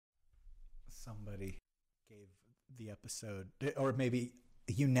Somebody gave the episode, or maybe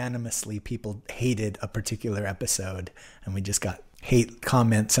unanimously people hated a particular episode, and we just got hate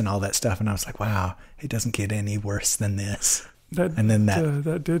comments and all that stuff, and I was like, wow, it doesn't get any worse than this.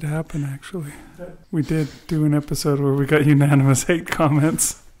 That did happen, actually. We did do an episode where we got unanimous hate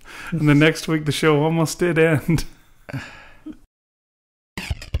comments, and the next week the show almost did end.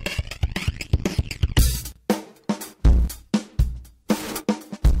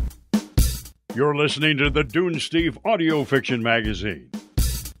 You're listening to the Dunesteef Audio Fiction Magazine.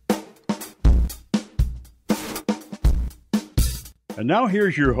 And now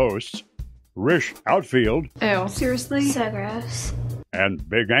here's your hosts, Rish Outfield. Ew. Seriously? So gross. And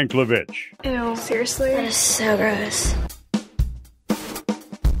Big Anklevich. Ew. Seriously? That is so gross.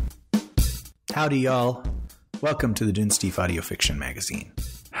 Howdy, y'all. Welcome to the Dunesteef Audio Fiction Magazine.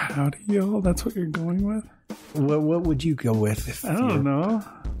 Howdy, y'all. That's what you're going with? What would you go with? If I don't know.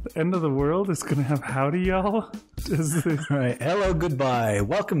 The end of the world is going to have howdy, y'all? All right. Hello, goodbye.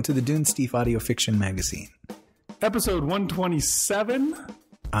 Welcome to the Dunesteef Audio Fiction Magazine. Episode 127.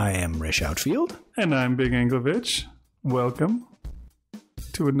 I am Rish Outfield. And I'm Big Anklevich. Welcome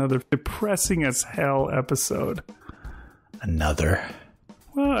to another depressing as hell episode. Another.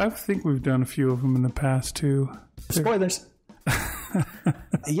 Well, I think we've done a few of them in the past, too. Spoilers.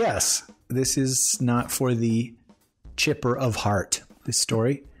 Yes, this is not for the chipper of heart, this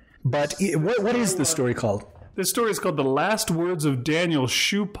story. But what is the story called? This story is called The Last Words of Daniel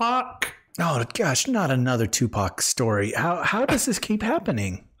Shupak. Oh, gosh, not another Tupac story. How does this keep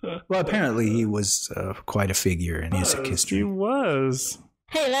happening? Well, apparently he was quite a figure in music history. He was.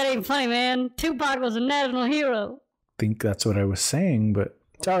 Hey, that ain't funny, man. Tupac was a national hero. I think that's what I was saying, but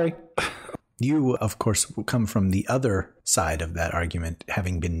sorry. You, of course, come from the other side of that argument,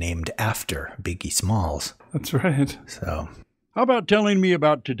 having been named after Biggie Smalls. That's right. So, how about telling me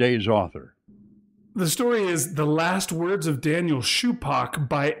about today's author? The story is The Last Words of Daniel Shupak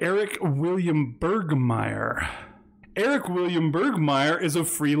by Erich William Bergmeier. Erich William Bergmeier is a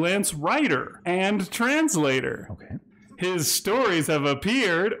freelance writer and translator. Okay. His stories have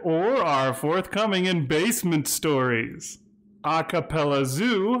appeared or are forthcoming in Basement Stories, Acapella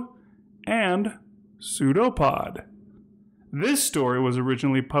Zoo, and Pseudopod. This story was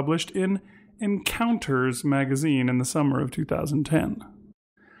originally published in Encounters magazine in the summer of 2010.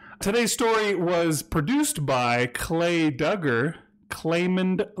 Today's story was produced by Clay Duggar,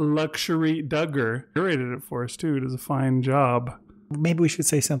 Claymond Luxury Duggar. Curated it for us, too. It does a fine job. Maybe we should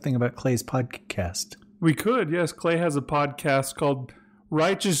say something about Clay's podcast. We could, yes. Clay has a podcast called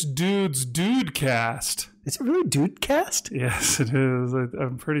Righteous Dudes Dudecast. Is it really Dudecast? Yes, it is.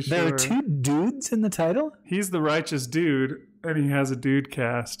 I'm pretty sure. There are two dudes in the title? He's the righteous dude, and he has a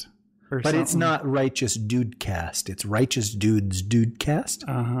Dudecast. But it's not Righteous Dudecast. It's Righteous Dudes Dudecast?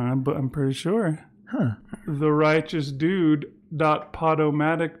 Uh-huh, but I'm pretty sure. Huh.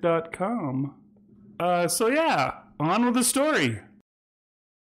 TheRighteousDude.podomatic.com. So yeah, on with the story.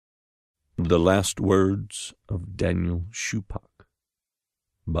 The Last Words of Daniel Shupak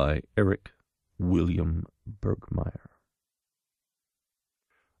by Erich William Bergmeier.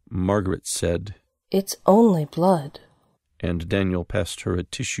 Margaret said, "It's only blood." And Daniel passed her a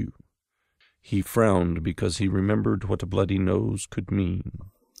tissue. He frowned because he remembered what a bloody nose could mean.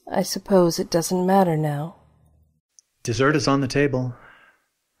 I suppose it doesn't matter now. Dessert is on the table.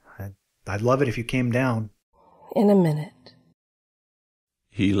 I'd love it if you came down. In a minute.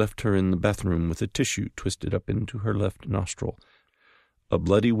 He left her in the bathroom with a tissue twisted up into her left nostril, a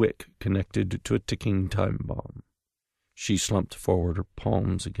bloody wick connected to a ticking time bomb. She slumped forward, her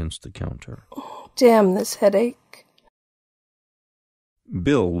palms against the counter. Oh, damn this headache.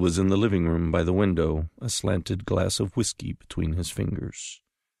 Bill was in the living room by the window, a slanted glass of whiskey between his fingers.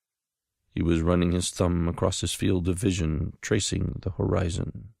 He was running his thumb across his field of vision, tracing the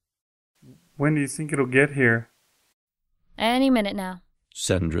horizon. When do you think it'll get here? Any minute now.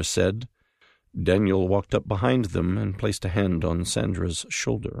 Sandra said. Daniel walked up behind them and placed a hand on Sandra's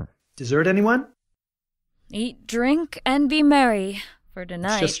shoulder. Dessert, anyone? Eat, drink, and be merry for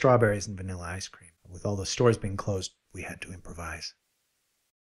tonight. It's just strawberries and vanilla ice cream. With all the stores being closed, we had to improvise.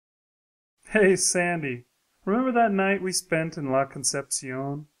 Hey, Sandy. Remember that night we spent in La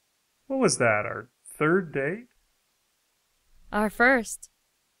Concepcion? What was that, our third date? Our first.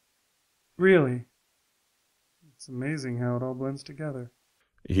 Really? It's amazing how it all blends together.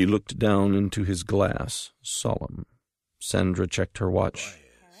 He looked down into his glass, solemn. Sandra checked her watch.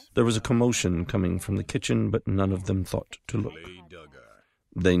 There was a commotion coming from the kitchen, but none of them thought to look.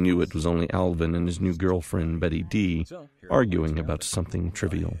 They knew it was only Alvin and his new girlfriend, Betty D., arguing about something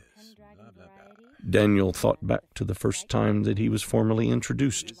trivial. Daniel thought back to the first time that he was formally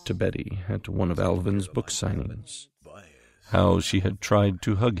introduced to Betty at one of Alvin's book signings. How she had tried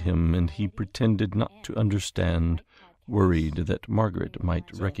to hug him and he pretended not to understand, worried that Margaret might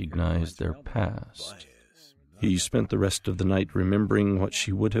recognize their past. He spent the rest of the night remembering what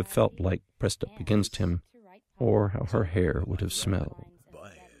she would have felt like pressed up against him, or how her hair would have smelled.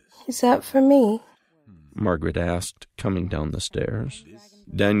 Is that for me? Margaret asked, coming down the stairs.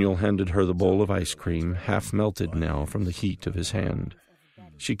 Daniel handed her the bowl of ice cream, half melted now from the heat of his hand.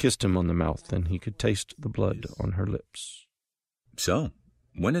 She kissed him on the mouth, and he could taste the blood on her lips. So,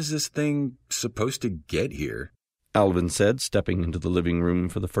 when is this thing supposed to get here? Alvin said, stepping into the living room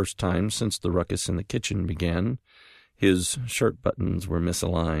for the first time since the ruckus in the kitchen began. His shirt buttons were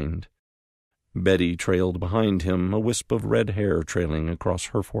misaligned. Betty trailed behind him, a wisp of red hair trailing across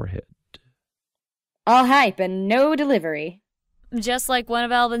her forehead. All hype and no delivery. Just like one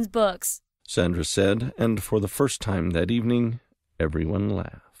of Alvin's books, Sandra said, and for the first time that evening, everyone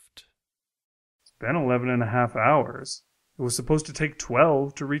laughed. It's been 11.5 hours. It was supposed to take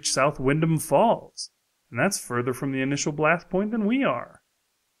 12 to reach South Windham Falls, and that's further from the initial blast point than we are.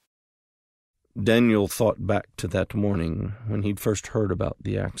 Daniel thought back to that morning when he'd first heard about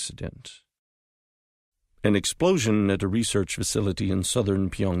the accident. An explosion at a research facility in southern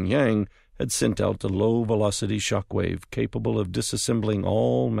Pyongyang had sent out a low-velocity shockwave capable of disassembling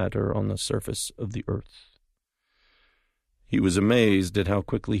all matter on the surface of the earth. He was amazed at how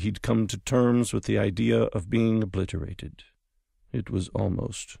quickly he'd come to terms with the idea of being obliterated. It was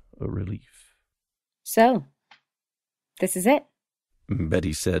almost a relief. So, this is it?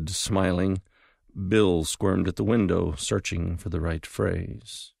 Betty said, smiling. Bill squirmed at the window, searching for the right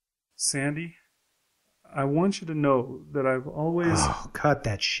phrase. Sandy, I want you to know that I've always... Oh, cut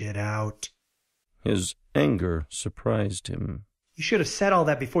that shit out. His anger surprised him. You should have said all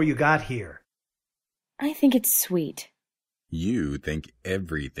that before you got here. I think it's sweet. You think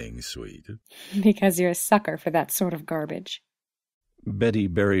everything's sweet. Because you're a sucker for that sort of garbage. Betty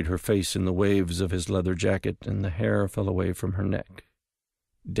buried her face in the waves of his leather jacket, and the hair fell away from her neck.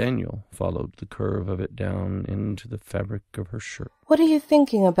 Daniel followed the curve of it down into the fabric of her shirt. What are you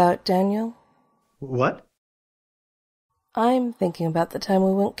thinking about, Daniel? What? I'm thinking about the time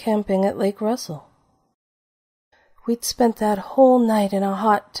we went camping at Lake Russell. We'd spent that whole night in a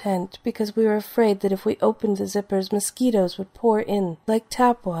hot tent because we were afraid that if we opened the zippers, mosquitoes would pour in like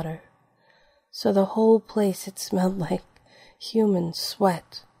tap water. So the whole place had smelled like human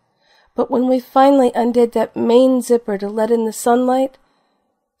sweat. But when we finally undid that main zipper to let in the sunlight,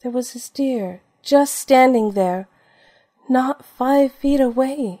 there was this deer just standing there, not 5 feet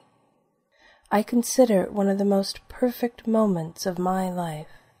away. I consider it one of the most perfect moments of my life.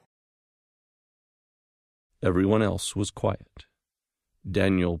 Everyone else was quiet.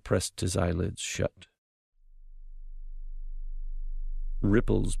 Daniel pressed his eyelids shut.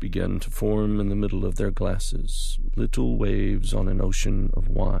 Ripples began to form in the middle of their glasses, little waves on an ocean of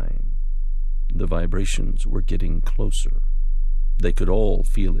wine. The vibrations were getting closer. They could all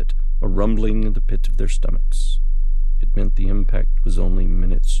feel it, a rumbling in the pit of their stomachs. It meant the impact was only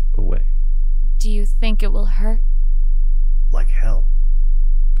minutes away. Do you think it will hurt? Like hell.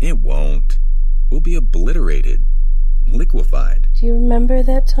 It won't. We'll be obliterated. Liquefied. Do you remember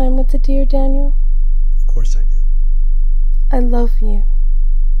that time with the deer, Daniel? Of course I do. I love you.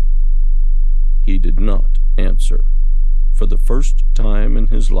 He did not answer. For the first time in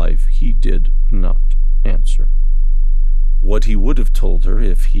his life, he did not answer. What he would have told her,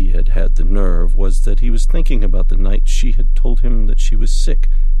 if he had had the nerve, was that he was thinking about the night she had told him that she was sick,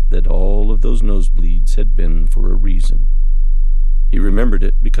 that all of those nosebleeds had been for a reason. He remembered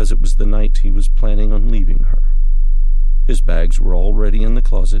it because it was the night he was planning on leaving her. His bags were already in the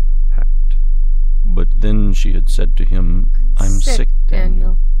closet, packed. But then she had said to him, I'm sick,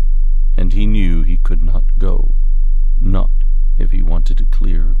 Daniel. And he knew he could not go. Not if he wanted a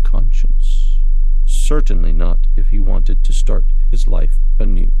clear conscience. Certainly not if he wanted to start his life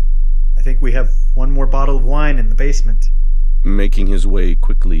anew. I think we have one more bottle of wine in the basement. Making his way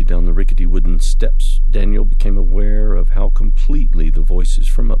quickly down the rickety wooden steps, Daniel became aware of how completely the voices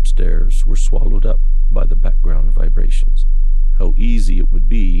from upstairs were swallowed up by the background vibrations. How easy it would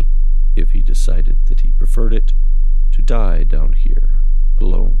be, if he decided that he preferred it, to die down here,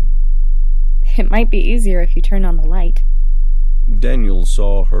 alone. It might be easier if you turn on the light. Daniel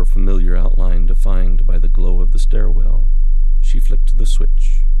saw her familiar outline defined by the glow of the stairwell. She flicked the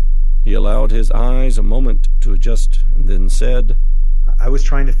switch. He allowed his eyes a moment to adjust, and then said, I was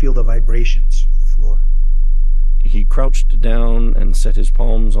trying to feel the vibrations through the floor. He crouched down and set his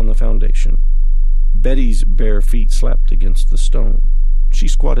palms on the foundation. Betty's bare feet slapped against the stone. She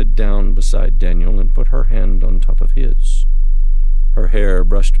squatted down beside Daniel and put her hand on top of his. Her hair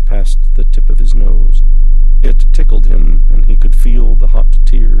brushed past the tip of his nose. It tickled him, and he could feel the hot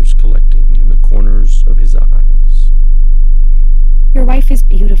tears collecting in the corners of his eyes. Your wife is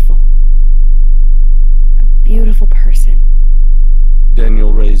beautiful. A beautiful person.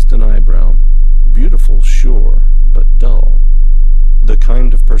 Daniel raised an eyebrow. Beautiful, sure, but dull. The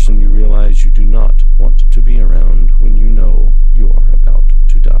kind of person you realize you do not want to be around when you know you are about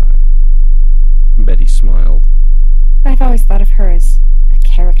to die. Betty smiled. I've always thought of her as a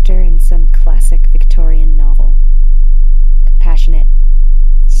character in some classic Victorian novel. Compassionate,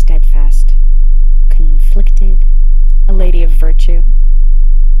 steadfast, conflicted, a lady of virtue.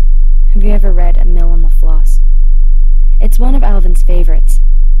 Have you ever read A Mill on the Floss? It's one of Alvin's favorites.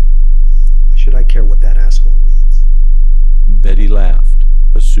 Why should I care what that asshole reads? Betty laughed,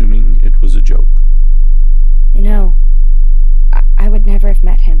 assuming it was a joke. You know, I would never have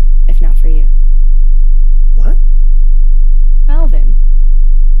met him if not for you. What? Alvin.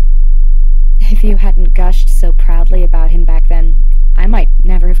 If you hadn't gushed so proudly about him back then, I might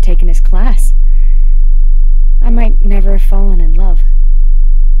never have taken his class. I might never have fallen in love.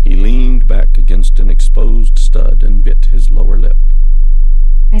 He leaned back against an exposed stud and bit his lower lip.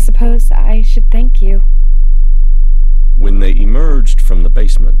 I suppose I should thank you. When they emerged from the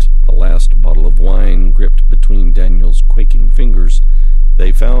basement, the last bottle of wine gripped between Daniel's quaking fingers,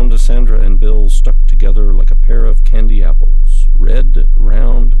 they found Sandra and Bill stuck together like a pair of candy apples, red,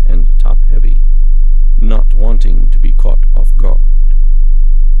 round, and top-heavy, not wanting to be caught off guard.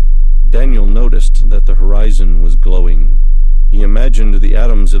 Daniel noticed that the horizon was glowing. He imagined the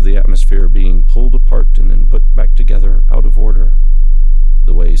atoms of the atmosphere being pulled apart and then put back together out of order,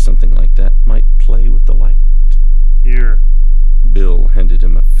 the way something like that might play with the light. Here. Bill handed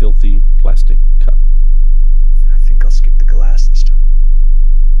him a filthy plastic cup. I think I'll skip the glass this time.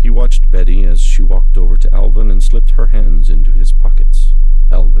 He watched Betty as she walked over to Alvin and slipped her hands into his pockets.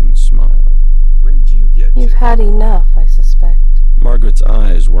 Alvin smiled. Where'd you get You've had enough, I suspect. Margaret's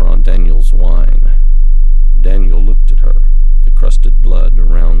eyes were on Daniel's wine. Daniel looked at her, the crusted blood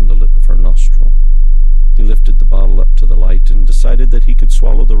around the lip of her nostril. He lifted the bottle up to the light and decided that he could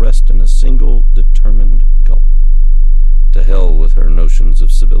swallow the rest in a single, determined gulp. To hell with her notions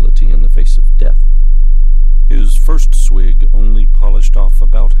of civility in the face of death. His first swig only polished off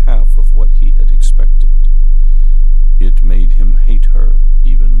about half of what he had expected. It made him hate her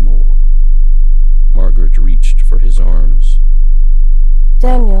even more. Margaret reached for his arms.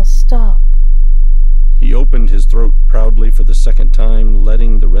 Daniel, stop. He opened his throat proudly for the second time,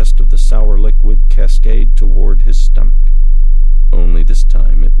 letting the rest of the sour liquid cascade toward his stomach. Only this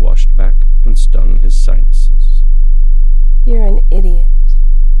time it washed back and stung his sinuses. You're an idiot.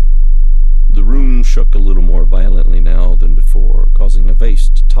 The room shook a little more violently now than before, causing a vase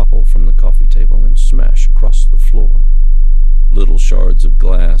to topple from the coffee table and smash across the floor. Little shards of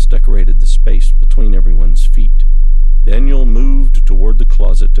glass decorated the space between everyone's feet. Daniel moved toward the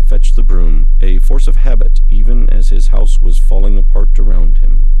closet to fetch the broom, a force of habit even as his house was falling apart around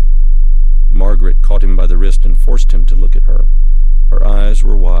him. Margaret caught him by the wrist and forced him to look at her. Her eyes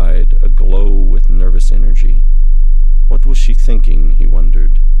were wide, aglow with nervous energy. What was she thinking, he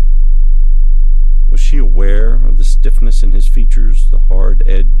wondered. Was she aware of the stiffness in his features, the hard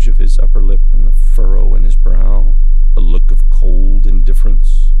edge of his upper lip, and the furrow in his brow, a look of cold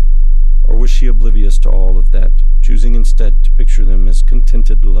indifference? Or was she oblivious to all of that, choosing instead to picture them as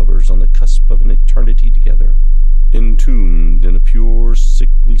contented lovers on the cusp of an eternity together, entombed in a pure,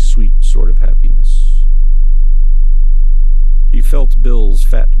 sickly sweet sort of happiness? He felt Bill's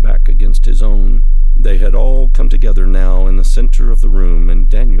fat back against his own. They had all come together now in the center of the room, and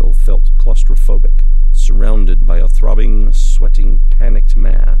Daniel felt claustrophobic, surrounded by a throbbing, sweating, panicked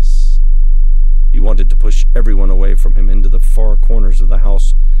mass. He wanted to push everyone away from him into the far corners of the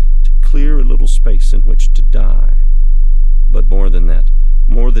house, to clear a little space in which to die. But more than that,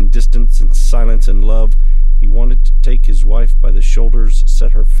 more than distance and silence and love, he wanted to take his wife by the shoulders,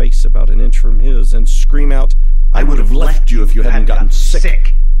 set her face about an inch from his, and scream out, "I would have left you if you hadn't gotten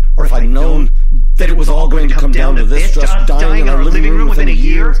sick. Or if I'd known that it was all going to come down to this, just dying in our living room within a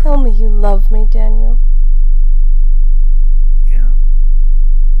year." Tell me you love me, Daniel. Yeah.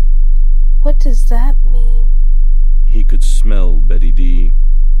 What does that mean? He could smell Betty D.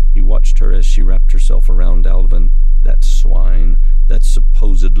 He watched her as she wrapped herself around Alvin, that swine, that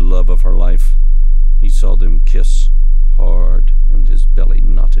supposed love of her life. He saw them kiss, hard, and his belly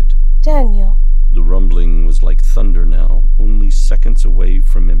knotted. Daniel. The rumbling was like thunder now, only seconds away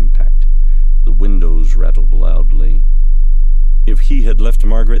from impact. The windows rattled loudly. If he had left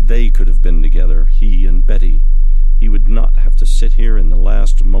Margaret, they could have been together, he and Betty. he would not have to sit here in the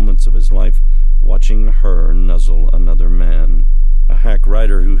last moments of his life watching her nuzzle another man. A hack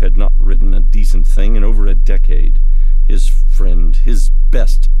writer who had not written a decent thing in over a decade. His friend, his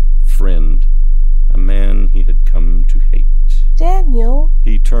best friend. A man he had come to hate. Daniel.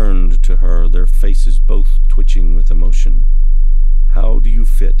 He turned to her, their faces both twitching with emotion. How do you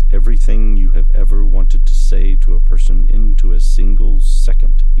fit everything you have ever wanted to say to a person into a single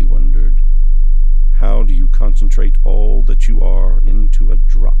second, he wondered. How do you concentrate all that you are into a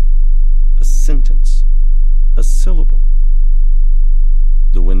drop, a sentence, a syllable?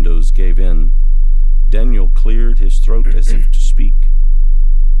 The windows gave in. Daniel cleared his throat as if to speak,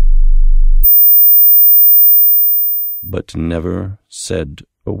 but never said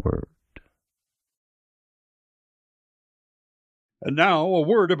a word. And now, a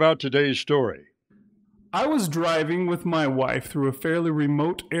word about today's story. I was driving with my wife through a fairly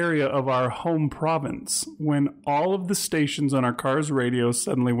remote area of our home province when all of the stations on our car's radio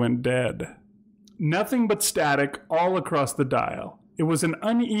suddenly went dead. Nothing but static all across the dial. It was an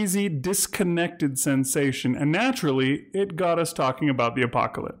uneasy, disconnected sensation, and naturally, it got us talking about the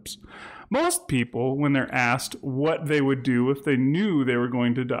apocalypse. Most people, when they're asked what they would do if they knew they were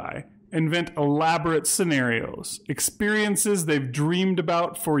going to die, invent elaborate scenarios, experiences they've dreamed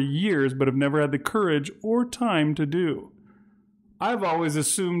about for years but have never had the courage or time to do. I've always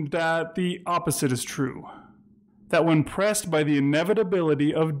assumed that the opposite is true. That when pressed by the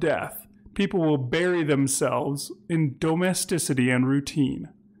inevitability of death, people will bury themselves in domesticity and routine,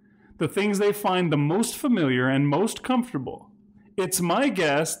 the things they find the most familiar and most comfortable. It's my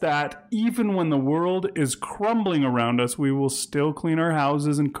guess that even when the world is crumbling around us, we will still clean our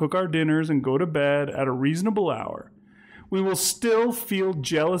houses and cook our dinners and go to bed at a reasonable hour. We will still feel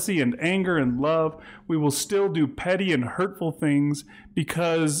jealousy and anger and love. We will still do petty and hurtful things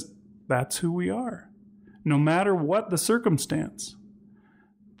because that's who we are, no matter what the circumstance.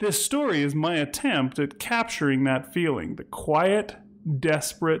 This story is my attempt at capturing that feeling, the quiet,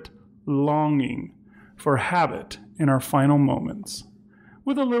 desperate longing for habit in our final moments,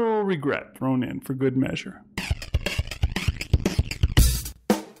 with a little regret thrown in for good measure.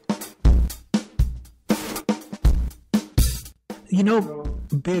 You know,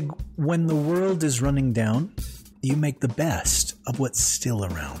 Big, when the world is running down, you make the best of what's still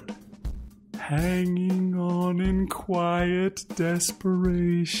around. Hanging on in quiet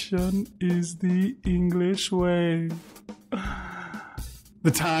desperation is the English way.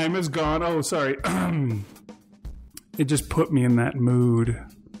 The time is gone. Oh, sorry. It just put me in that mood.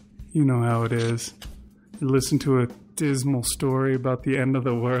 You know how it is. You listen to a dismal story about the end of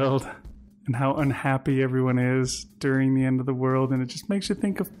the world and how unhappy everyone is during the end of the world, and it just makes you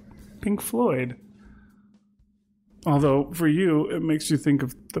think of Pink Floyd. Although, for you, it makes you think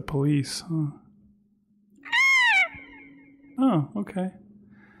of the police, huh? Oh, okay.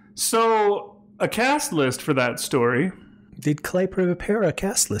 So, a cast list for that story. Did Clay prepare a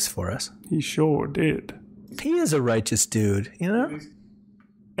cast list for us? He sure did. He is a righteous dude, you know?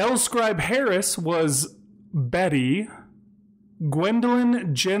 Scribe Harris was Betty.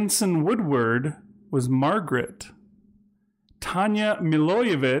 Gwendolyn Jenson-Woodward was Margaret. Tanja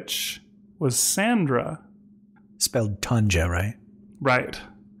Milojevic was Sandra. Spelled Tanja, right? Right.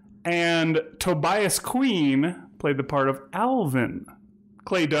 And Tobias Queen played the part of Alvin.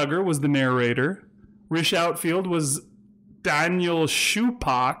 Clay Duggar was the narrator. Rish Outfield was Daniel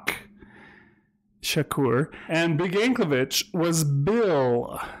Shupak. Shakur. And Big Anklevich was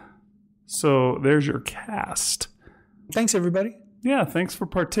Bill. So there's your cast. Thanks, everybody. Yeah, thanks for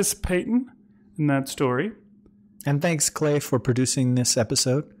participating in that story. And thanks, Clay, for producing this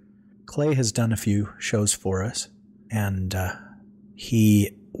episode. Clay has done a few shows for us, and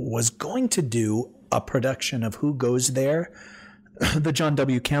he was going to do a production of Who Goes There, the John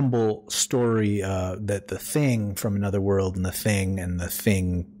W. Campbell story that The Thing from Another World and The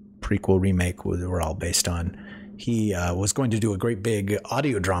Thing prequel remake were all based on. He was going to do a great big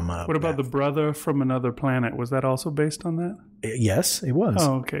audio drama. What about The Brother from Another Planet? Was that also based on that? Yes, it was.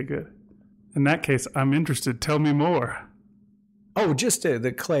 Oh, okay, good. In that case, I'm interested. Tell me more. Oh, just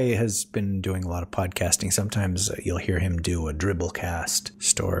that Clay has been doing a lot of podcasting. Sometimes you'll hear him do a Dribblecast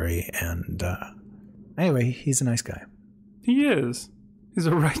story. And anyway, he's a nice guy. He is. He's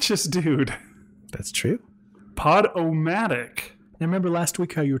a righteous dude. That's true. Pod-O-Matic. I remember last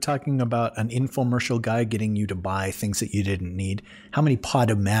week how you were talking about an infomercial guy getting you to buy things that you didn't need. How many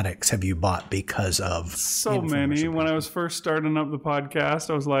Pod-O-Matics have you bought because of so many? When I was first starting up the podcast,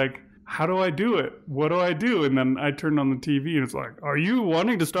 I was like, how do I do it? What do I do? And then I turned on the TV and it's like, are you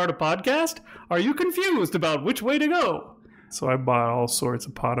wanting to start a podcast? Are you confused about which way to go? So I bought all sorts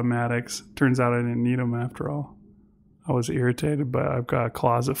of Pod-O-Matics. Turns out I didn't need them after all. I was irritated, but I've got a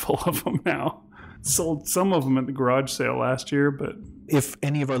closet full of them now. Sold some of them at the garage sale last year, but... If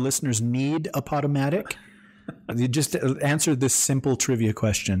any of our listeners need a Potomatic, you just answer this simple trivia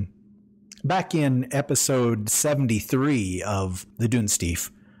question. Back in episode 73 of the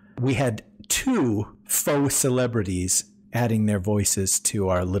Dunesteef, we had 2 faux celebrities adding their voices to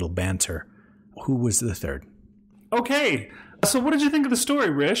our little banter. Who was the third? Okay, so what did you think of the story,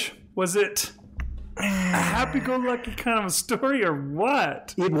 Rish? Was it a happy-go-lucky kind of a story or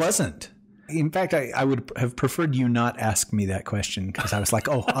what? It wasn't. In fact, I would have preferred you not ask me that question because I was like,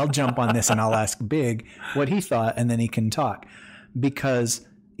 oh, I'll jump on this and I'll ask Big what he thought and then he can talk. Because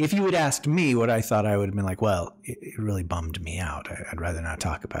if you had asked me what I thought, I would have been like, well, it really bummed me out. I'd rather not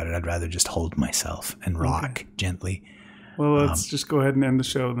talk about it. I'd rather just hold myself and rock gently. Well, let's just go ahead and end the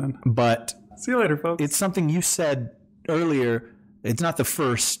show then. But see you later, folks. It's something you said earlier. It's not the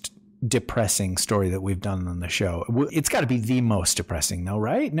first depressing story that we've done on the show. It's got to be the most depressing, though,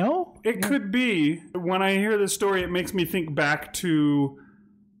 right? No? It could be. When I hear this story, it makes me think back to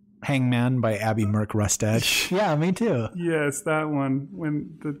Hangman by Abby Merck Rustad. Yeah, me too. Yes, that one.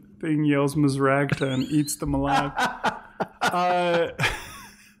 When the thing yells Mizragta and eats them alive. I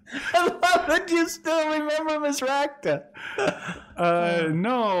love that you still remember Mizragta.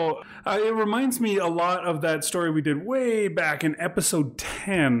 No. It reminds me a lot of that story we did way back in episode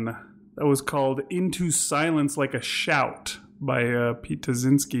 10. That was called Into Silence Like a Shout by Pete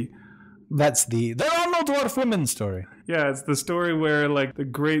Tazinski. That's the There Are No Dwarf Women story. Yeah, it's the story where like the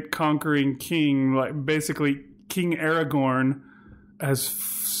great conquering king, like basically King Aragorn, has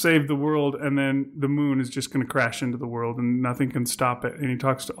saved the world, and then the moon is just going to crash into the world and nothing can stop it. And he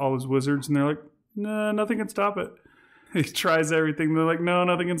talks to all his wizards and they're like, no, nothing can stop it. He tries everything. They're like, no,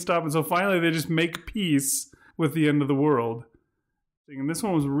 nothing can stop it. So finally they just make peace with the end of the world. And this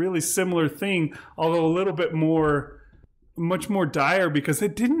one was a really similar thing, although a little bit more, much more dire, because they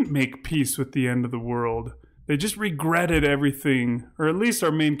didn't make peace with the end of the world. They just regretted everything, or at least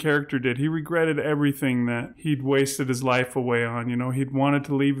our main character did. He regretted everything that he'd wasted his life away on. You know, he'd wanted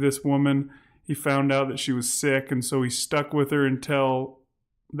to leave this woman. He found out that she was sick, and so he stuck with her until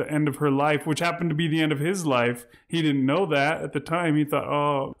the end of her life, which happened to be the end of his life. He didn't know that at the time. He thought,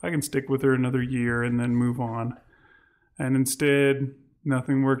 oh, I can stick with her another year and then move on. And instead,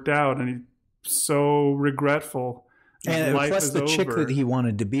 nothing worked out, and he's so regretful. And plus the chick that he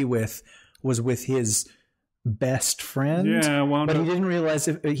wanted to be with was with his best friend. Yeah, but he didn't realize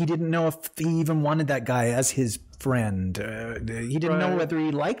he didn't know if he even wanted that guy as his friend. He didn't know whether he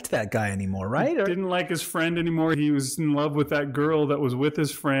liked that guy anymore, right? He didn't like his friend anymore. He was in love with that girl that was with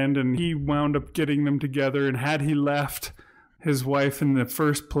his friend, and he wound up getting them together. And had he left his wife in the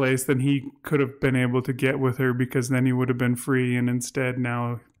first place, then he could have been able to get with her, because then he would have been free. And instead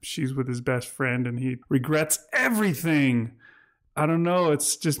now she's with his best friend and he regrets everything. I don't know. It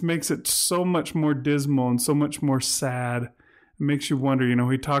just makes it so much more dismal and so much more sad. It makes you wonder, you know,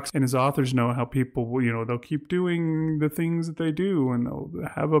 he talks in his author's note how people, you know, they'll keep doing the things that they do, and they'll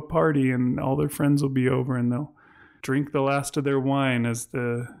have a party and all their friends will be over and they'll drink the last of their wine as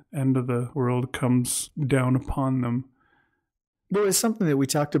the end of the world comes down upon them. Well, it's something that we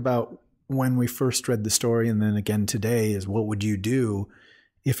talked about when we first read the story, and then again today, is what would you do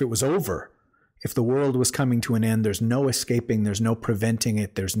if it was over? If the world was coming to an end, there's no escaping, there's no preventing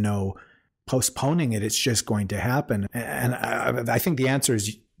it, there's no postponing it, it's just going to happen. And I think the answer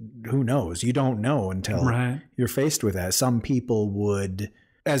is, who knows? You don't know until you're faced with that. Some people would,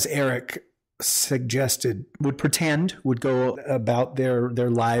 as Erich suggested, would pretend, would go about their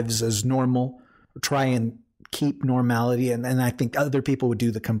lives as normal, try and keep normality, and I think other people would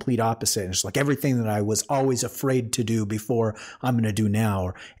do the complete opposite. It's like everything that I was always afraid to do before, I'm going to do now,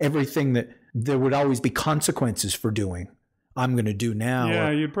 or everything that there would always be consequences for doing, I'm going to do now.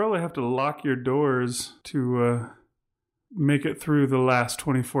 Yeah, you'd probably have to lock your doors to make it through the last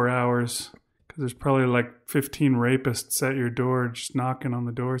 24 hours, because there's probably like 15 rapists at your door just knocking on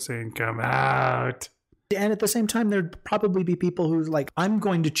the door saying, come out. And at the same time, there'd probably be people who's like, I'm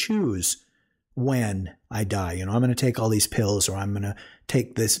going to choose when I die. You know, I'm going to take all these pills, or I'm going to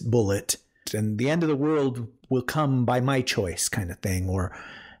take this bullet, and the end of the world will come by my choice, kind of thing. Or,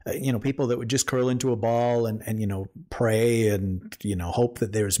 you know, people that would just curl into a ball and, you know, pray and, you know, hope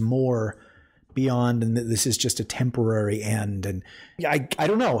that there's more beyond and that this is just a temporary end. And I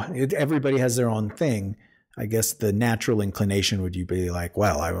don't know. Everybody has their own thing. I guess the natural inclination would you be like,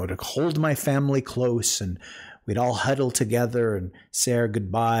 well, I would hold my family close and we'd all huddle together and say our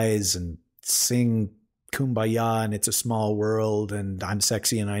goodbyes and sing Kumbaya and It's a Small World and I'm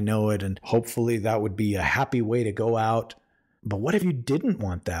Sexy and I Know It. And hopefully that would be a happy way to go out. But what if you didn't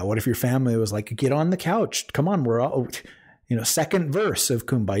want that? What if your family was like, get on the couch. Come on, we're all, second verse of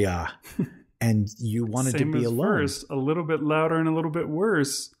Kumbaya. And you wanted to be alone. First, a little bit louder and a little bit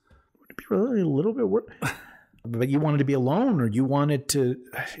worse. Really, a little bit worse. But you wanted to be alone, or you wanted to,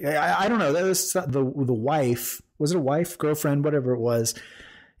 I don't know. That was the wife, was it a wife, girlfriend, whatever it was,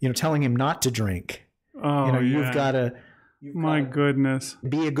 telling him not to drink. Oh, you've got to. My goodness.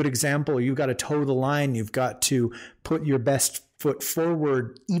 Be a good example. You've got to toe the line. You've got to put your best foot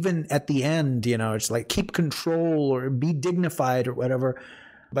forward, even at the end. It's like keep control or be dignified or whatever.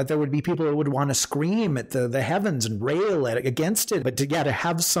 But there would be people that would want to scream at the heavens and rail against it. But to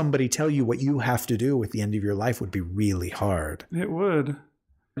have somebody tell you what you have to do at the end of your life would be really hard. It would.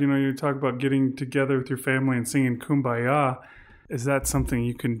 You talk about getting together with your family and singing Kumbaya. Is that something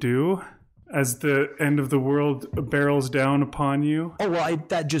you can do as the end of the world barrels down upon you? Oh, well,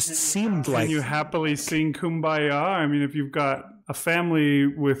 that just seemed like... Can you happily sing Kumbaya? I mean, if you've got a family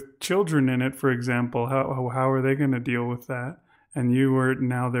with children in it, for example, how are they going to deal with that? And you are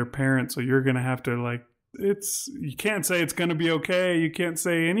now their parent, so you're going to have to you can't say it's going to be okay. You can't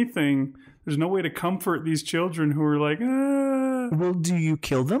say anything. There's no way to comfort these children who are like, Well, do you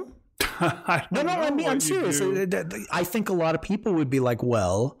kill them? I'm serious. I think a lot of people would be like,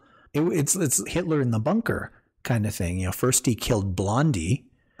 well, it's Hitler in the bunker kind of thing. First he killed Blondie,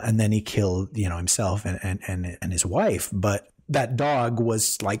 and then he killed, himself and his wife. But that dog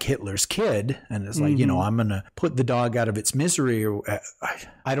was like Hitler's kid, and it's like, I'm going to put the dog out of its misery. Or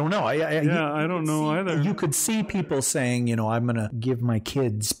I don't know. I don't know either. You could see people saying, I'm going to give my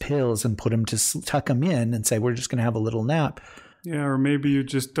kids pills and tuck them in and say, we're just going to have a little nap. Yeah, or maybe you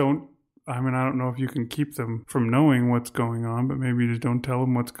just don't. I mean, I don't know if you can keep them from knowing what's going on, but maybe you just don't tell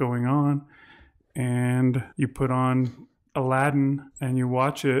them what's going on. And you put on Aladdin and you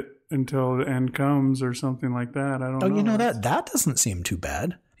watch it until the end comes or something like that. I don't know. That doesn't seem too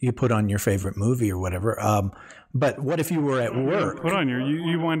bad. You put on your favorite movie or whatever. But what if you were at work?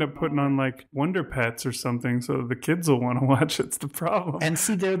 You wind up putting on like Wonder Pets or something, so the kids will want to watch. It's the problem. And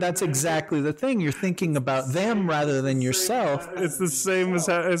see, that's exactly the thing. You're thinking about them rather than yourself. It's the same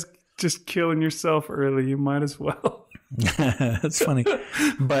as just killing yourself early. You might as well. That's funny.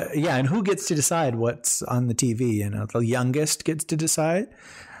 But yeah, and who gets to decide what's on the TV? The youngest gets to decide.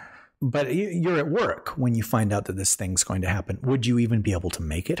 But you're at work when you find out that this thing's going to happen. Would you even be able to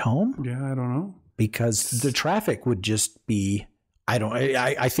make it home? Yeah, I don't know. Because the traffic would just be, I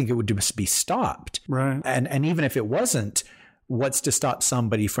think it would just be stopped. Right. And even if it wasn't, what's to stop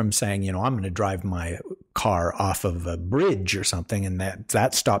somebody from saying, I'm going to drive my car off of a bridge or something, and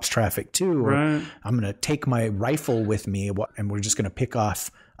that stops traffic too. Or right. I'm going to take my rifle with me, and we're just going to pick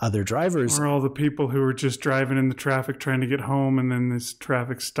off other drivers. Or all the people who are just driving in the traffic trying to get home, and then this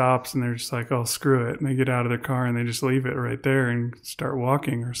traffic stops and they're just like, oh, screw it. And they get out of their car and they just leave it right there and start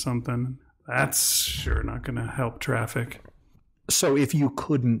walking or something. That's sure not going to help traffic. So if you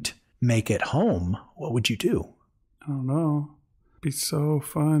couldn't make it home, what would you do? I don't know. It'd be so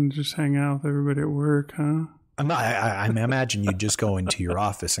fun to just hang out with everybody at work, huh? I imagine you'd just go into your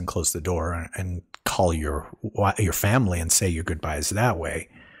office and close the door and call your family and say your goodbyes that way.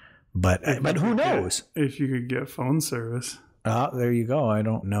 But who knows? If you could get phone service. There you go. I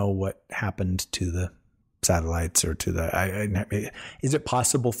don't know what happened to the satellites or to the... is it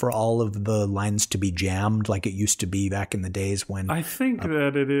possible for all of the lines to be jammed like it used to be back in the days when... I think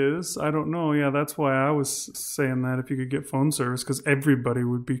that it is. I don't know. Yeah, that's why I was saying that if you could get phone service, because everybody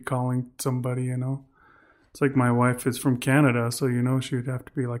would be calling somebody, It's like my wife is from Canada, so she would have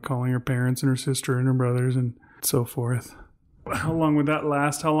to be like calling her parents and her sister and her brothers and so forth. How long would that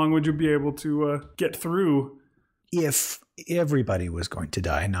last? How long would you be able to get through? If everybody was going to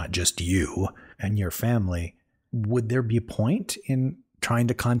die, not just you and your family, would there be a point in trying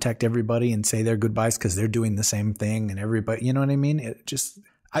to contact everybody and say their goodbyes because they're doing the same thing and everybody, you know what I mean?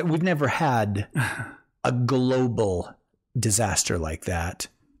 We've never had a global disaster like that.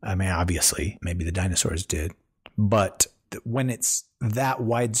 I mean, obviously, maybe the dinosaurs did, but when it's that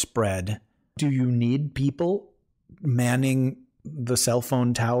widespread, do you need people manning the cell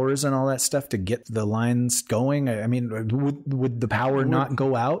phone towers and all that stuff to get the lines going? I mean, would the power not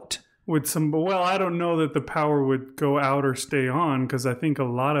go out? Well, I don't know that the power would go out or stay on, because I think a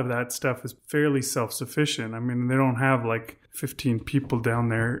lot of that stuff is fairly self-sufficient. I mean, they don't have like 15 people down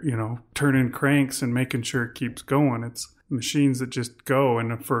there, turning cranks and making sure it keeps going. It's machines that just go,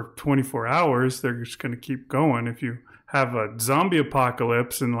 and for 24 hours, they're just going to keep going. If you have a zombie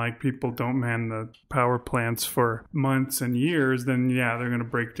apocalypse and like people don't man the power plants for months and years, then yeah, they're going to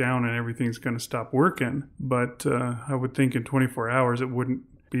break down and everything's going to stop working. But I would think in 24 hours it wouldn't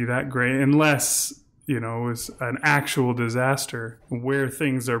be that great, unless was an actual disaster where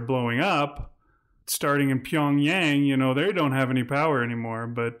things are blowing up. Starting in Pyongyang, they don't have any power anymore.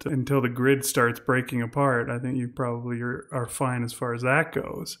 But until the grid starts breaking apart, I think you probably are fine as far as that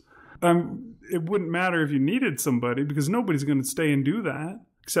goes. It wouldn't matter if you needed somebody because nobody's going to stay and do that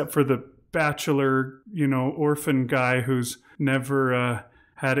except for the bachelor, orphan guy who's never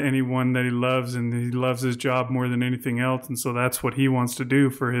had anyone that he loves, and he loves his job more than anything else. And so that's what he wants to do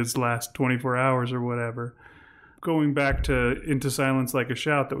for his last 24 hours or whatever. Going back to Into Silence Like a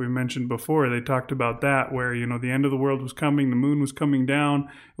Shout that we mentioned before, they talked about that where, the end of the world was coming, the moon was coming down,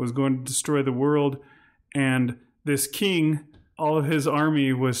 it was going to destroy the world, and this king, all of his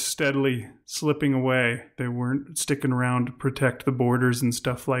army was steadily slipping away. They weren't sticking around to protect the borders and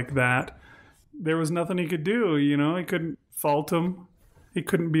stuff like that. There was nothing he could do, he couldn't fault him. He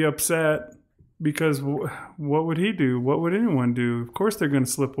couldn't be upset because what would he do? What would anyone do? Of course they're going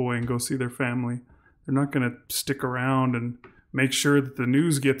to slip away and go see their family. They're not going to stick around and make sure that the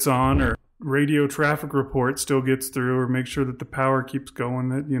news gets on or radio traffic report still gets through or make sure that the power keeps going,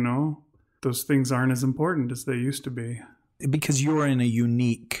 that, those things aren't as important as they used to be. Because you're in a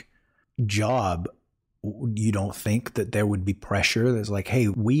unique job, you don't think that there would be pressure? There's like, hey,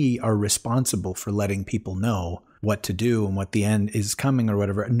 we are responsible for letting people know what to do and what the end is coming or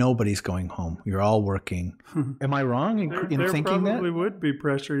whatever. Nobody's going home. You're all working. Am I wrong in thinking that? There probably would be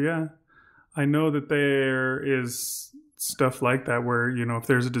pressure, yeah. I know that there is stuff like that where, if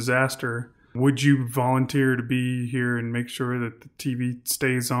there's a disaster, would you volunteer to be here and make sure that the TV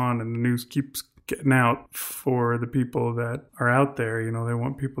stays on and the news keeps getting out for the people that are out there? They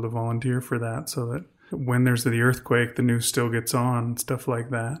want people to volunteer for that so that when there's the earthquake, the news still gets on and stuff like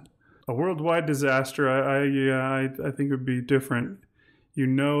that. A worldwide disaster, I think would be different. You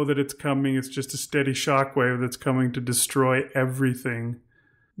know that it's coming. It's just a steady shockwave that's coming to destroy everything.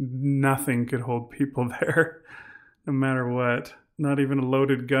 Nothing could hold people there, no matter what. Not even a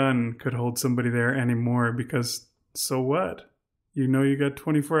loaded gun could hold somebody there anymore because so what? You got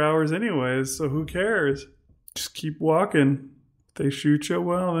 24 hours anyways, so who cares? Just keep walking. If they shoot you,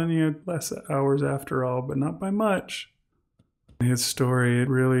 well, then you had less hours after all, but not by much. His story, it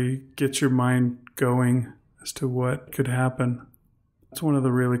really gets your mind going as to what could happen. It's one of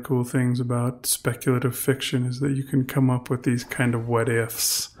the really cool things about speculative fiction is that you can come up with these kind of what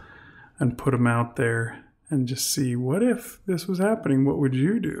ifs and put them out there and just see, what if this was happening? What would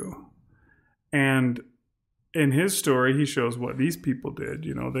you do? And in his story, he shows what these people did.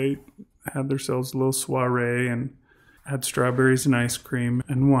 They had themselves a little soiree and had strawberries and ice cream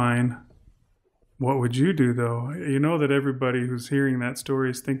and wine. What would you do, though? You know that everybody who's hearing that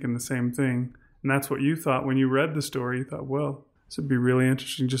story is thinking the same thing. And that's what you thought when you read the story. You thought, well, this would be really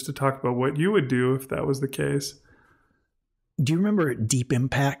interesting just to talk about what you would do if that was the case. Do you remember Deep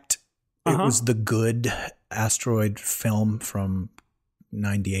Impact? It was the good asteroid film from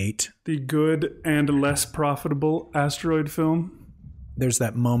 98. The good and less profitable asteroid film? There's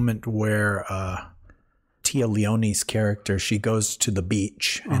that moment where Tia Leone's character, she goes to the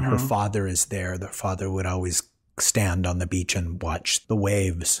beach and her father is there. The father would always stand on the beach and watch the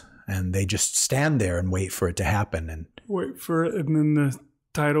waves. And they just stand there and wait for it to happen. And wait for it, and then the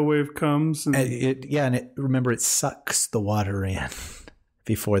tidal wave comes. And remember, it sucks the water in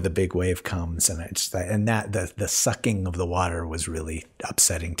before the big wave comes. And the sucking of the water was really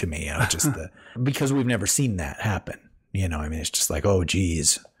upsetting to me. Because we've never seen that happen. It's just like, oh,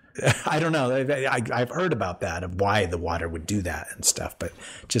 geez. I don't know. I've heard about that, of why the water would do that and stuff. But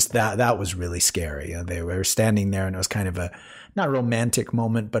just that was really scary. They were standing there and it was kind of a, not a romantic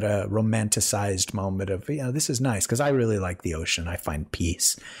moment, but a romanticized moment of, this is nice. Because I really like the ocean. I find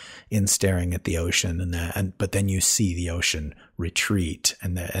peace in staring at the ocean but then you see the ocean retreat.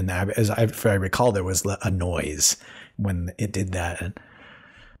 As I recall, there was a noise when it did that. And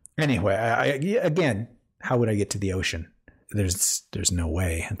anyway, again, how would I get to the ocean? There's no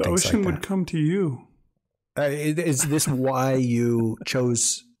way. The ocean would come to you. Is this why you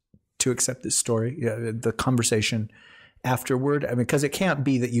chose to accept this story? The conversation afterward? Because it can't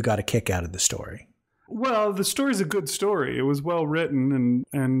be that you got a kick out of the story. Well, the story's a good story. It was well written,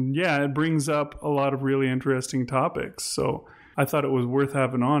 and yeah, it brings up a lot of really interesting topics. So I thought it was worth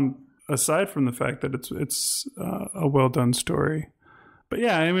having on, aside from the fact that it's a well done story. But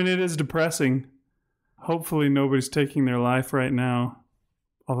yeah, it is depressing. Hopefully nobody's taking their life right now.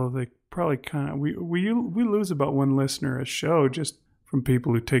 Although they probably kind of... We lose about one listener a show just from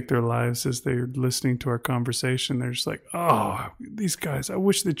people who take their lives as they're listening to our conversation. They're just like, oh, these guys, I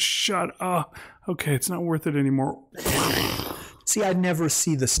wish they'd shut up. Okay, it's not worth it anymore. See, I never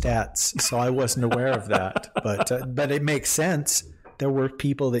see the stats, so I wasn't aware of that. But it makes sense There were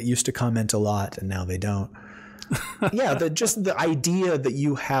people that used to comment a lot, and now they don't. Yeah, just the idea that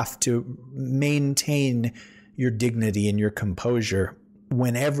you have to maintain your dignity and your composure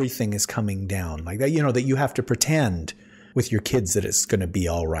when everything is coming down like that, that you have to pretend with your kids that it's going to be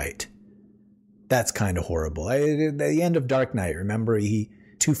all right. That's kind of horrible. At the end of Dark Knight, remember,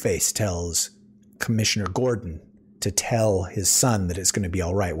 Two-Face tells Commissioner Gordon to tell his son that it's going to be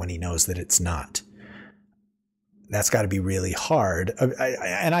all right when he knows that it's not. That's got to be really hard.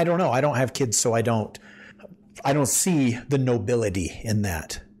 And I don't know. I don't have kids, so I don't see the nobility in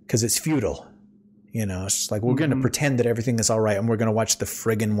that because it's futile. It's just like, we're going to pretend that everything is all right, and we're going to watch the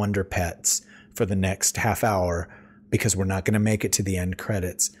friggin' Wonder Pets for the next half hour because we're not going to make it to the end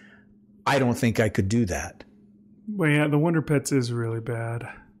credits. I don't think I could do that. Well, yeah, the Wonder Pets is really bad.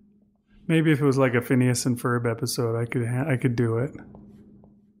 Maybe if it was like a Phineas and Ferb episode, I could do it.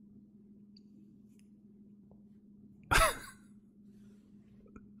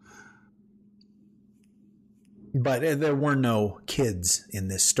 But there were no kids in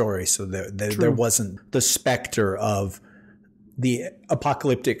this story, so there wasn't the specter of the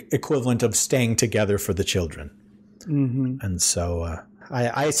apocalyptic equivalent of staying together for the children. Mm-hmm. And so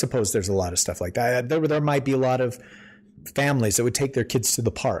I suppose there's a lot of stuff like that. There might be a lot of families that would take their kids to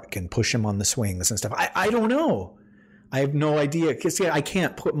the park and push them on the swings and stuff. I don't know. I have no idea. Because I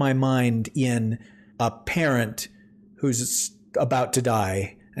can't put my mind in a parent who's about to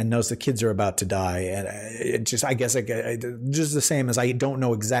die and knows the kids are about to die. And it just, I guess, just the same as I don't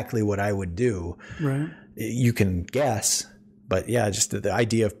know exactly what I would do. Right. You can guess. But yeah, just the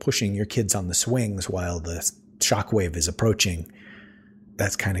idea of pushing your kids on the swings while the shockwave is approaching,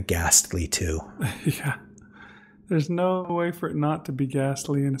 that's kind of ghastly too. Yeah. There's no way for it not to be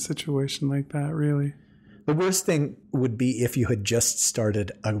ghastly in a situation like that, really. The worst thing would be if you had just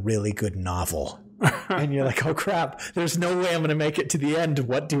started a really good novel. And you're like, oh crap, there's no way I'm going to make it to the end.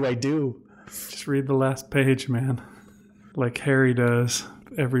 What do I do? Just read the last page, man. Like Harry does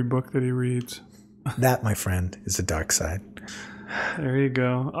every book that he reads. That, my friend, is the dark side. There you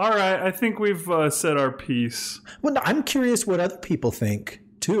go. All right, I think we've said our piece. Well, no, I'm curious what other people think,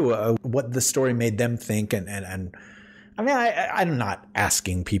 too. What the story made them think. And I mean, I'm not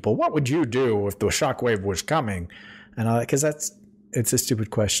asking people, what would you do if the shockwave was coming? And because it's a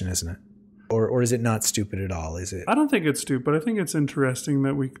stupid question, isn't it? Or is it not stupid at all? Is it? I don't think it's stupid. I think it's interesting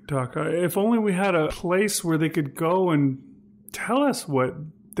that we could talk. If only we had a place where they could go and tell us what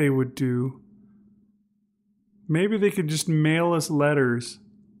they would do. Maybe they could just mail us letters.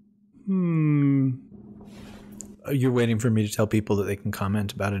 You're waiting for me to tell people that they can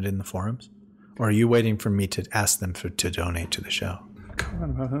comment about it in the forums? Or are you waiting for me to ask them to donate to the show?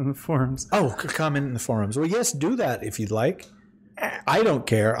 Comment about it in the forums. Oh, comment in the forums. Well, yes, do that if you'd like. I don't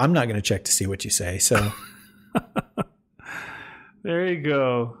care. I'm not going to check to see what you say. So there you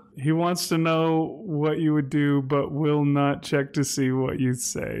go. He wants to know what you would do, but will not check to see what you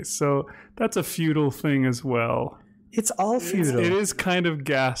say. So that's a futile thing as well. It's all futile. It is kind of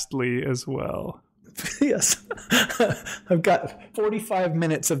ghastly as well. Yes. I've got 45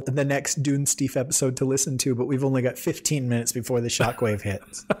 minutes of the next Dunesteef episode to listen to, but we've only got 15 minutes before the shockwave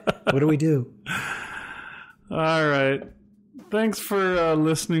hits. What do we do? All right. Thanks for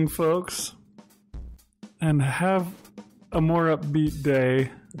listening, folks. And have a more upbeat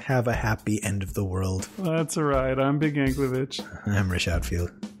day. Have a happy end of the world. That's all right. I'm Big Anklevich. I'm Rish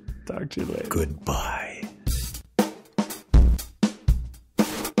Outfield. Talk to you later. Goodbye.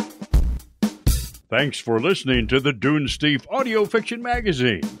 Thanks for listening to the Dunesteef Audio Fiction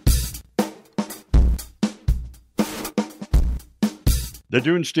Magazine. The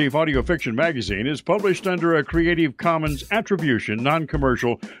Dunesteef Audio Fiction Magazine is published under a Creative Commons Attribution,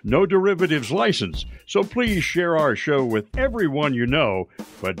 Non-Commercial, No Derivatives license, so please share our show with everyone you know,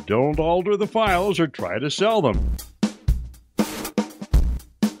 but don't alter the files or try to sell them.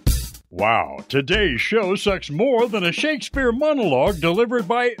 Wow, today's show sucks more than a Shakespeare monologue delivered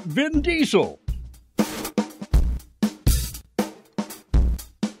by Vin Diesel.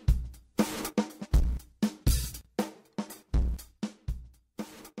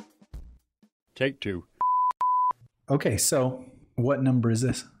 Take two. Okay, so what number is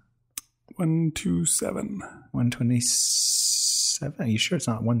this? 127. 127? Are you sure it's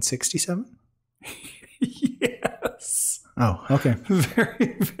not 167? Yes. Oh, okay.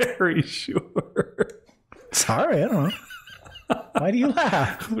 Very, very sure. Sorry, I don't know. Why do you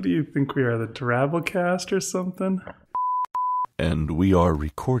laugh? What do you think we are, the Drabblecast or something? And we are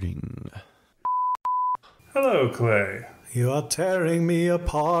recording. Hello, Clay. You are tearing me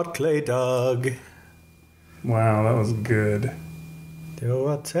apart, Clay Doug. Wow, that was good. You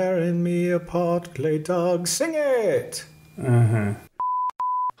are tearing me apart, Clay Doug. Sing it! Uh-huh.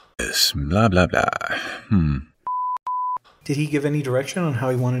 this? Blah, blah, blah. Did he give any direction on how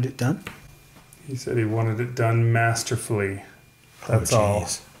he wanted it done? He said he wanted it done masterfully. That's all.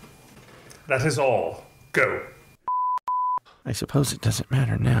 That is all. Go. I suppose it doesn't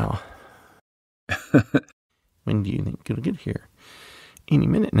matter now. When do you think you'll get here? Any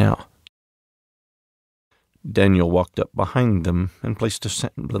minute now. Daniel walked up behind them and placed a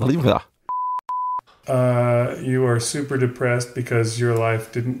sentence. You are super depressed because your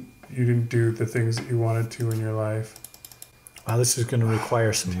life you didn't do the things that you wanted to in your life. Wow, this is going to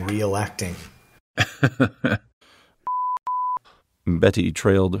require some real acting. Betty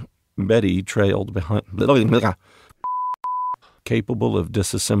trailed behind, capable of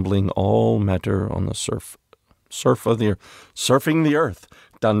disassembling all matter on the surfing the earth.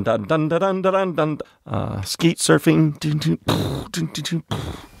 Dun dun dun dun dun dun dun. Skeet surfing.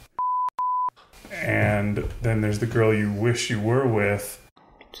 And then there's the girl you wish you were with.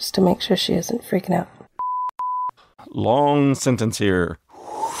 Just to make sure she isn't freaking out. Long sentence here.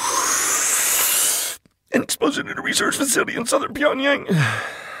 An explosion at a research facility in southern Pyongyang.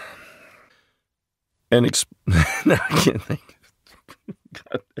 No, I can't think.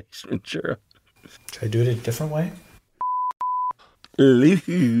 God, Ventura. Should I do it a different way?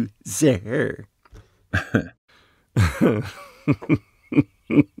 Loser.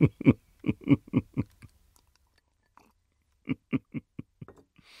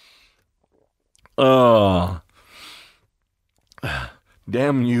 Oh.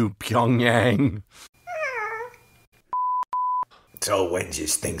 Damn you, Pyongyang. So when's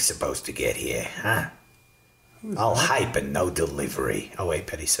this thing supposed to get here, huh? All hype and no delivery. Oh wait,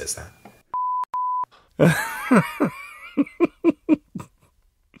 Betty says that.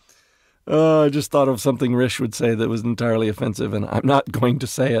 I just thought of something Rish would say that was entirely offensive, and I'm not going to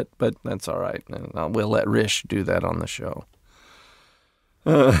say it, but that's all right. We'll let Rish do that on the show.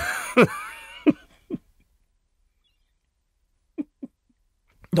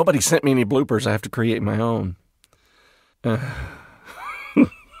 Nobody sent me any bloopers. I have to create my own.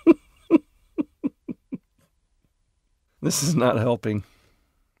 This is not helping.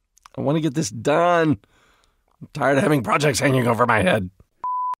 I want to get this done. I'm tired of having projects hanging over my head.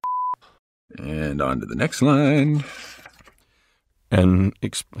 And on to the next line. And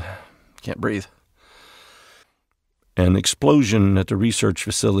can't breathe. An explosion at the research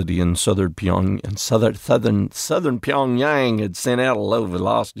facility in southern Pyongyang had sent out a low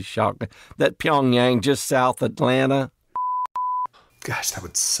velocity shock. That Pyongyang just south Atlanta. Gosh, that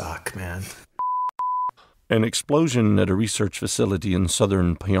would suck, man. An explosion at a research facility in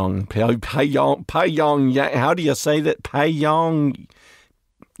southern Pyongyang. How do you say that? Pyongyang.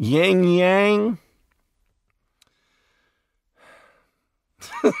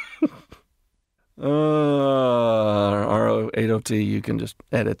 R-O-8-O-T, you can just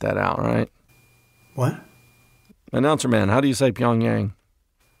edit that out, right? What? Announcer man, how do you say Pyongyang?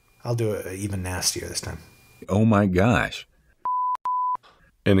 I'll do it even nastier this time. Oh my gosh.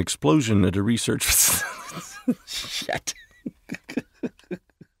 An explosion at a research facility. Shit.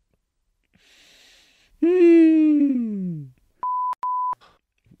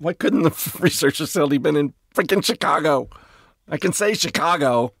 Why couldn't the research facility been in freaking Chicago? I can say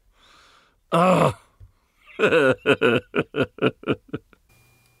Chicago. Ugh. I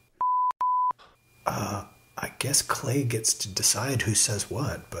guess Clay gets to decide who says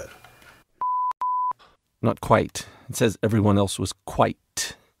what, but... Not quite. It says everyone else was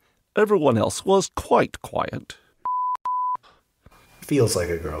quite. Everyone else was quite quiet. Feels like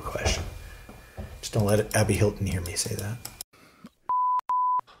a girl question. Just don't let Abby Hilton hear me say that.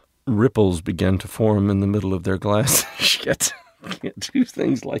 Ripples began to form in the middle of their glass. Shit. Can't do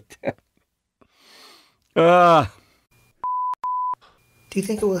things like that. Do you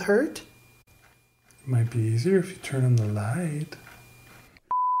think it will hurt? It might be easier if you turn on the light.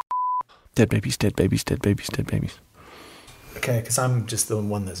 Dead babies, dead babies, dead babies, dead babies. Okay, because I'm just the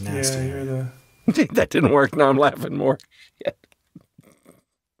one that's nasty. Yeah, you're the... That didn't work. Now I'm laughing more. Shit.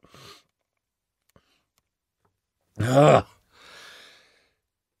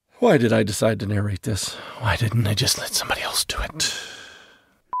 Why did I decide to narrate this? Why didn't I just let somebody else do it?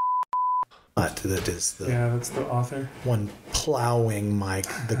 That is the... Yeah, that's the author. One plowing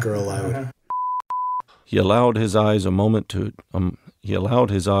Mike, the girl out. He allowed his eyes a moment to adjust.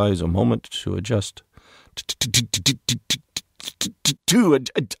 To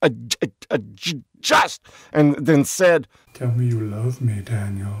adjust, and then said, "Tell me you love me,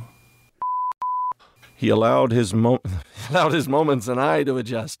 Daniel." He allowed his moments and I to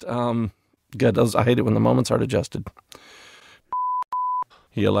adjust. Good. I hate it when the moments aren't adjusted.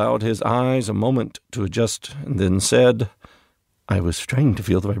 He allowed his eyes a moment to adjust, and then said, I was trying to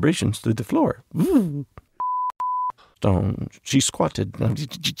feel the vibrations through the floor. Ooh. Stone. She squatted.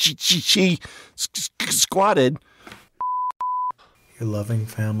 She squatted. Your loving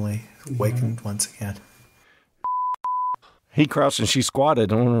family awakened once again. He crouched and she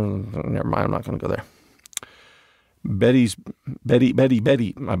squatted. Oh, never mind, I'm not going to go there. Betty.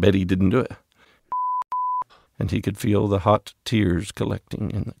 My Betty didn't do it. And he could feel the hot tears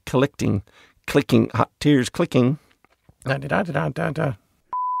clicking, hot tears clicking. Da-da-da-da-da-da.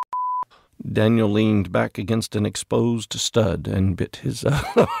 Daniel leaned back against an exposed stud and bit his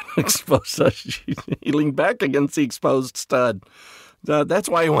exposed stud. He leaned back against the exposed stud. That's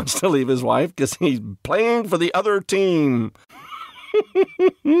why he wants to leave his wife, because he's playing for the other team.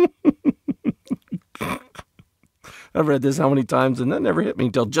 I've read this how many times, and that never hit me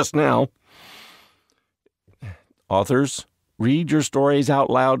until just now. Authors, read your stories out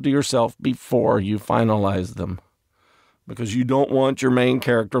loud to yourself before you finalize them, because you don't want your main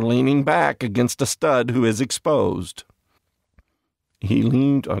character leaning back against a stud who is exposed. He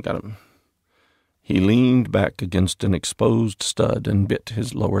leaned back against an exposed stud and bit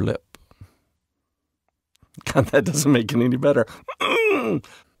his lower lip. God, that doesn't make it any better.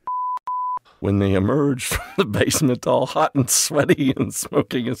 When they emerged from the basement, all hot and sweaty and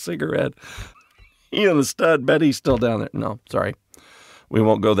smoking a cigarette, he and the stud, Betty's still down there. No, sorry. We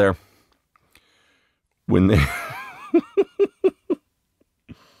won't go there. When they...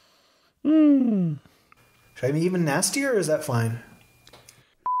 Should I be even nastier, or is that fine?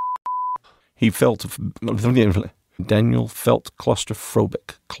 Daniel felt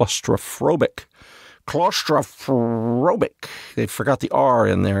claustrophobic. They forgot the R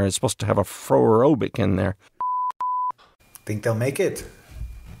in there. It's supposed to have a aerobic in there. Think they'll make it?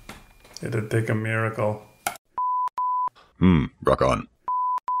 It'd take a miracle. Rock on.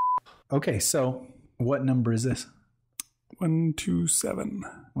 Okay, so what number is this? 127.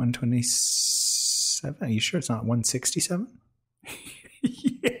 127? Are you sure it's not 167?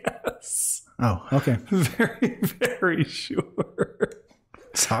 Yes. Oh, okay. Very, very sure.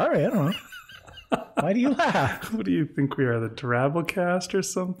 Sorry, I don't know. Why do you laugh? What do you think we are, the Drabblecast or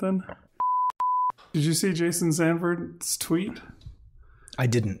something? Did you see Jason Sanford's tweet? I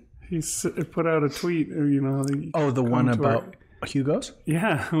didn't. He put out a tweet, the one about Hugos?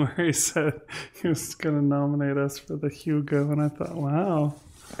 Yeah, where he said he was going to nominate us for the Hugo, and I thought, wow.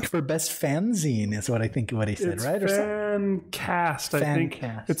 For best fanzine is what I think what he said, it's right? Fan cast, I think.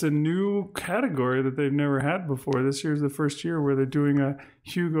 Cast. It's a new category that they've never had before. This year's the first year where they're doing a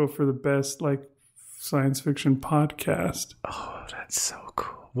Hugo for the best science fiction podcast. Oh, that's so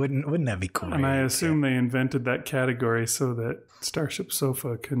cool. Wouldn't that be cool? And I assume they invented that category so that Starship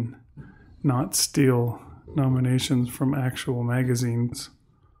Sofa can not steal nominations from actual magazines.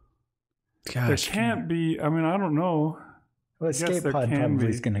 Gosh, there can't be. I mean, I don't know. Well, Escape Pod probably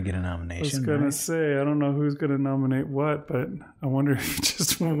is going to get a nomination. I was going to say, I don't know who's going to nominate what, but I wonder if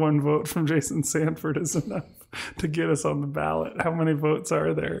just one vote from Jason Sanford is enough to get us on the ballot. How many votes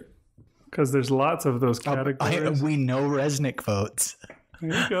are there? Because there's lots of those categories. We know Resnick votes.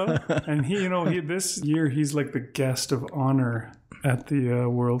 There you go. And this year he's like the guest of honor at the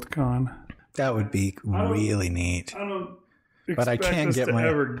Worldcon. That would be really neat. I don't but I can't us get to my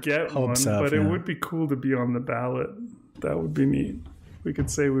ever get hopes one, up, but it would be cool to be on the ballot. That would be neat. We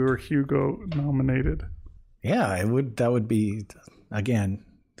could say we were Hugo nominated. Yeah, it would. That would be, again,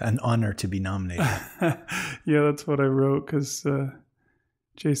 an honor to be nominated. Yeah, that's what I wrote, because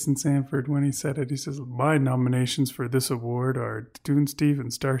Jason Sanford, when he said it, he says, my nominations for this award are Dunesteef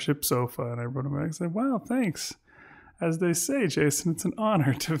and Starship Sofa. And I wrote him back and said, wow, thanks. As they say, Jason, it's an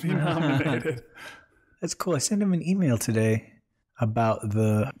honor to be nominated. That's cool. I sent him an email today about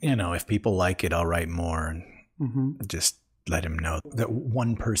if people like it, I'll write more, and just let him know that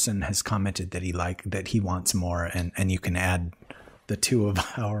one person has commented that he wants more, and you can add the two of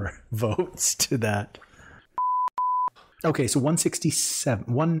our votes to that. Okay, so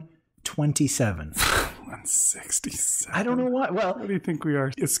 167, 127. 167. I don't know what. Well, what do you think we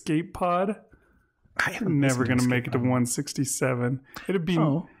are? Escape Pod? We're never going to make it to 167. It'd be.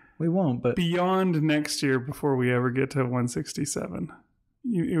 Oh, we won't. But beyond next year before we ever get to 167.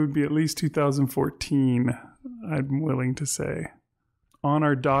 It would be at least 2014. I'm willing to say. On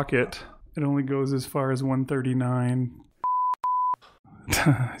our docket, it only goes as far as 139.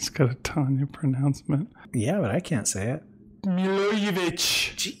 It's got a Tanja pronouncement. Yeah, but I can't say it.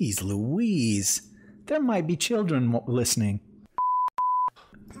 Milojevic. Jeez Louise. There might be children listening.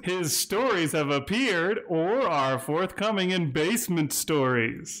 His stories have appeared or are forthcoming in Basement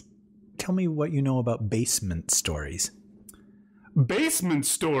Stories. Tell me what you know about Basement Stories. Basement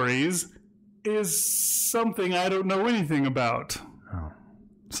Stories is something I don't know anything about. Oh.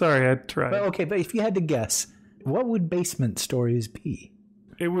 Sorry, I tried. But if you had to guess, what would basement stories be?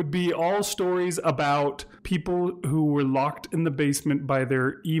 It would be all stories about people who were locked in the basement by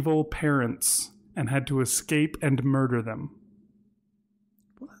their evil parents and had to escape and murder them.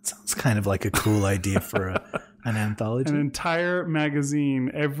 Well, that sounds kind of like a cool idea for an anthology. An entire magazine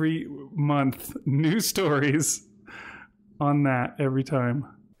every month, new stories on that every time.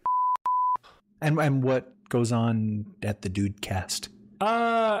 And what goes on at the Dude Cast?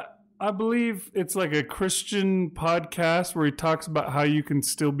 I believe it's like a Christian podcast where he talks about how you can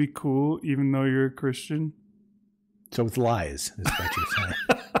still be cool even though you're a Christian. So it's lies, is what you're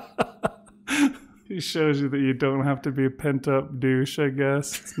saying. He shows you that you don't have to be a pent-up douche, I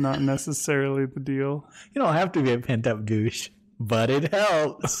guess. It's not necessarily the deal. You don't have to be a pent-up douche, but it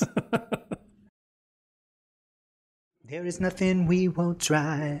helps. There is nothing we won't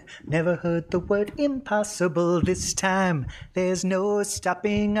try. Never heard the word impossible this time. There's no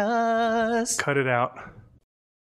stopping us. Cut it out.